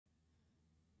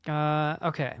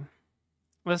Okay.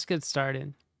 Let's get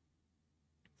started.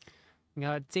 We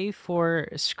got day 4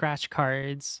 scratch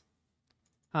cards.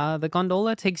 The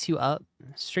gondola takes you up.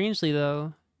 Strangely,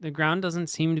 though, the ground doesn't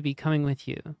seem to be coming with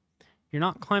you. You're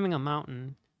not climbing a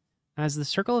mountain. As the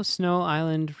circle of snow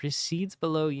island recedes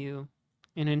below you,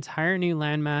 an entire new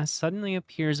landmass suddenly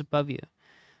appears above you.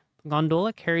 The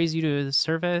gondola carries you to the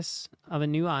surface of a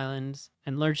new island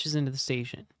and lurches into the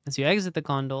station. As you exit the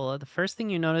gondola, the first thing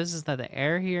you notice is that the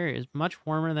air here is much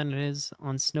warmer than it is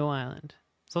on Snow Island.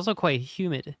 It's also quite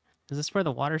humid. Is this where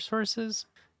the water source is?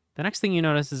 The next thing you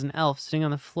notice is an elf sitting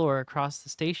on the floor across the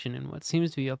station in what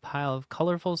seems to be a pile of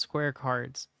colorful square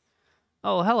cards.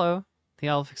 Oh, hello. The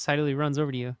elf excitedly runs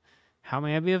over to you. How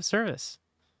may I be of service?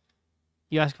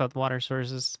 You ask about the water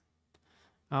sources.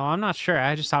 Oh, I'm not sure.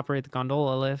 I just operate the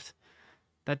gondola lift.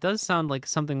 That does sound like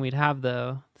something we'd have,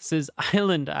 though. This is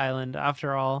Island Island,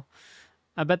 after all.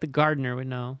 I bet the gardener would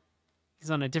know.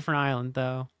 He's on a different island,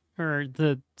 though. Or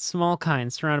the small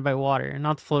kind surrounded by water,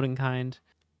 not the floating kind.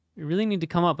 We really need to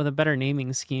come up with a better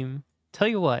naming scheme. Tell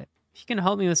you what, if you can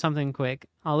help me with something quick,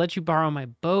 I'll let you borrow my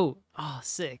boat. Oh,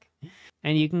 sick.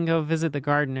 And you can go visit the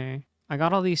gardener. I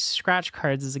got all these scratch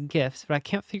cards as a gift, but I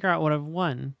can't figure out what I've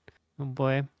won. Oh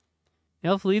boy. The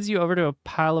elf leads you over to a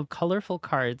pile of colorful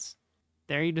cards.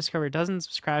 There you discover dozens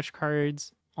of scratch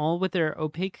cards, all with their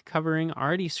opaque covering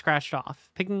already scratched off.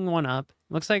 Picking one up,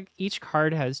 looks like each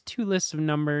card has 2 lists of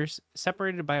numbers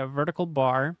separated by a vertical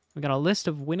bar. We got a list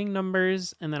of winning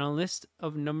numbers and then a list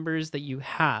of numbers that you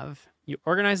have. You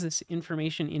organize this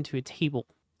information into a table.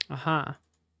 Aha.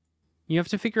 You have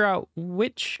to figure out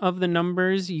which of the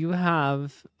numbers you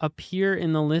have appear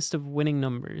in the list of winning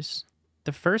numbers.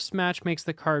 The first match makes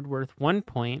the card worth 1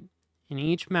 point, and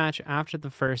each match after the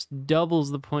first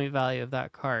doubles the point value of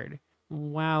that card.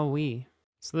 Wowee.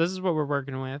 So this is what we're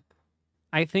working with.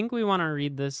 I think we want to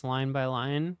read this line by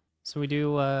line. So we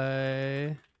do,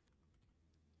 okay.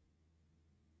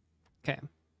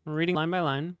 We're reading line by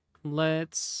line.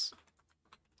 Let's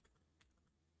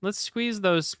squeeze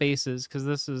those spaces, because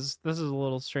this is a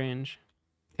little strange.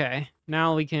 Okay,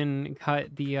 now we can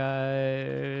cut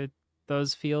the,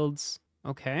 those fields.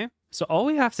 Okay. So all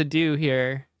we have to do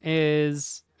here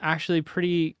is actually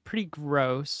pretty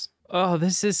gross. Oh,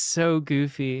 this is so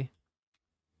goofy.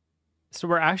 So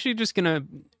we're actually just gonna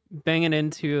bang it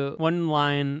into one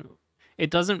line.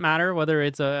 It doesn't matter whether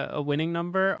it's a winning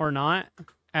number or not.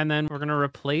 And then we're gonna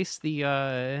replace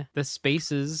the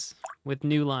spaces with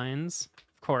new lines,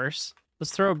 of course.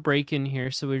 Let's throw a break in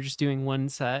here so we're just doing one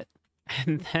set.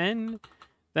 And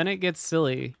then it gets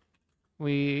silly.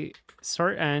 We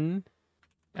sort n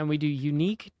and we do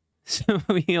unique, so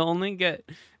we only get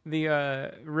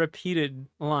the repeated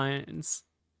lines.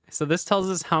 So this tells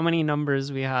us how many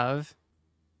numbers we have.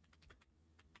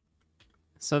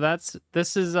 So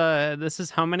this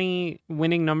is how many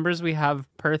winning numbers we have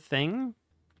per thing.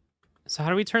 So how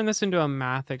do we turn this into a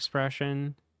math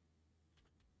expression?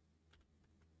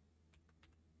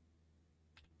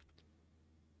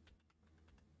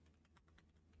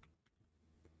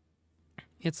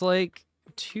 It's like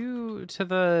 2 to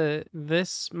the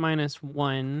this minus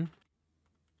 1.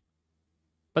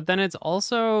 But then it's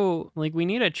also like we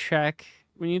need a check.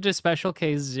 We need a special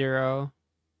case 0.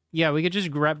 Yeah, we could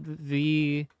just grab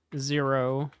the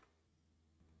 0.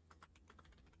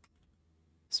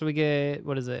 So we get,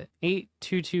 what is it?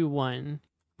 8221.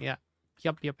 Yeah.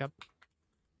 Yep.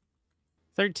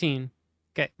 13.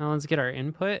 Okay, now let's get our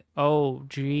input. Oh,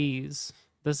 geez.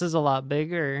 This is a lot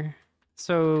bigger.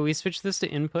 So we switch this to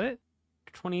input.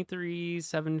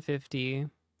 23,750.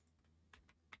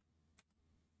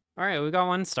 All right, we got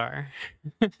 1 star.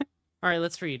 All right,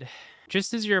 let's read.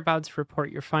 Just as you're about to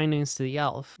report your findings to the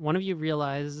elf, one of you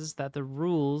realizes that the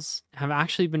rules have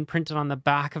actually been printed on the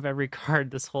back of every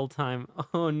card this whole time.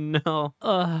 Oh no.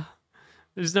 Ugh.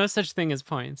 There's no such thing as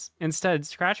points. Instead,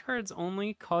 scratch cards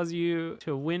only cause you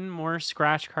to win more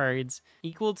scratch cards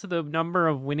equal to the number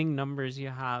of winning numbers you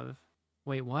have.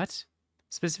 Wait, what?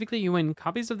 Specifically, you win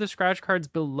copies of the scratch cards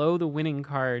below the winning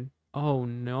card. Oh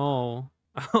no.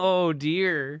 Oh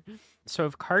dear. So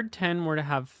if card 10 were to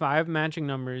have 5 matching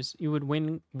numbers, you would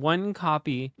win 1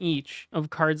 copy each of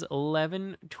cards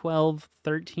 11, 12,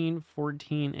 13,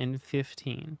 14, and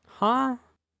 15. Huh?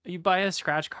 You buy a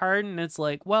scratch card and it's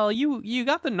like, well, you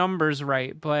got the numbers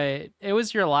right, but it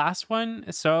was your last one,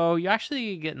 so you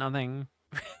actually get nothing.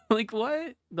 Like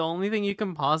what? The only thing you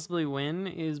can possibly win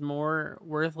is more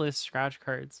worthless scratch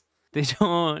cards. They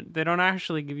don't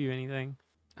actually give you anything.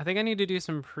 I think I need to do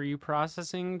some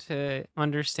pre-processing to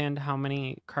understand how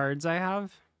many cards I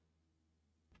have.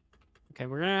 Okay,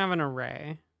 we're gonna have an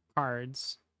array.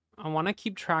 Cards. I want to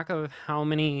keep track of how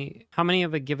many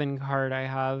of a given card I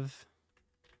have.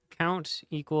 Count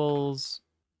equals,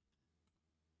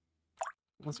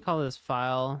 let's call this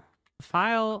file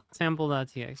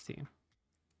sample.txt.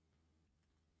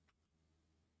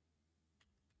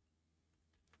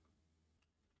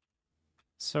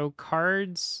 So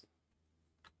cards,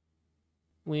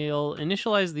 we'll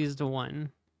initialize these to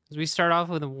 1 because we start off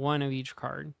with 1 of each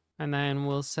card, and then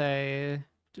we'll say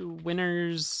do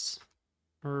winners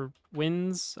or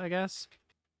wins, I guess.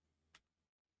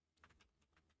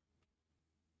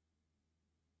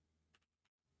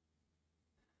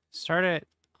 Start at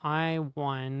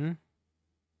I1.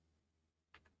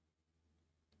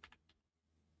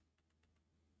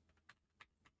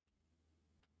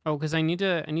 Oh, because I need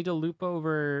to loop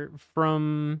over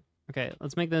from, okay,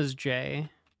 let's make this J.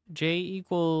 J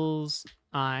equals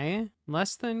I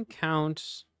less than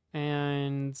count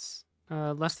and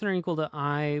less than or equal to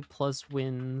I plus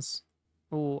wins.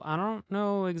 Oh, I don't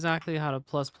know exactly how to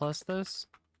plus this.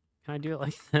 Can I do it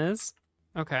like this?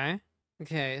 Okay.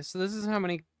 Okay, so this is how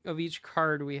many of each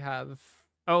card we have.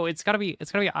 Oh, it's gotta be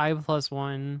I plus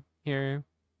 1 here.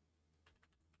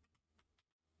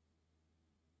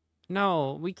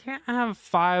 No, we can't have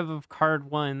 5 of card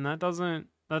 1. That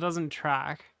doesn't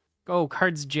track. Oh,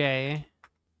 cards J.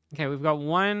 Okay, we've got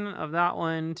 1 of that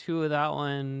one, 2 of that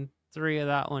one, 3 of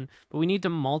that one. But we need to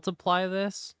multiply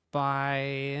this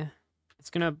by, it's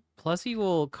gonna plus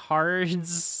equal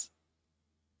cards.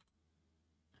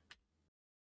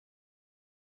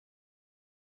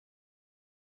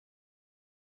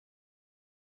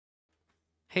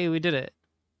 Hey, we did it.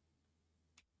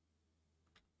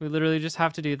 We literally just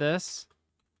have to do this.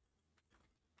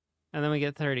 And then we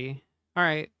get 30. All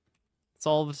right,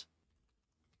 solved.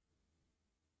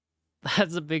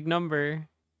 That's a big number.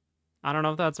 I don't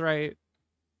know if that's right.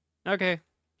 Okay,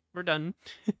 we're done.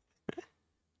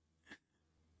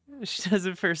 She does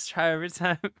it first try every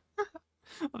time.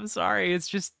 I'm sorry, it's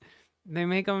just they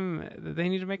need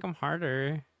to make them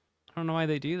harder. I don't know why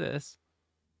they do this.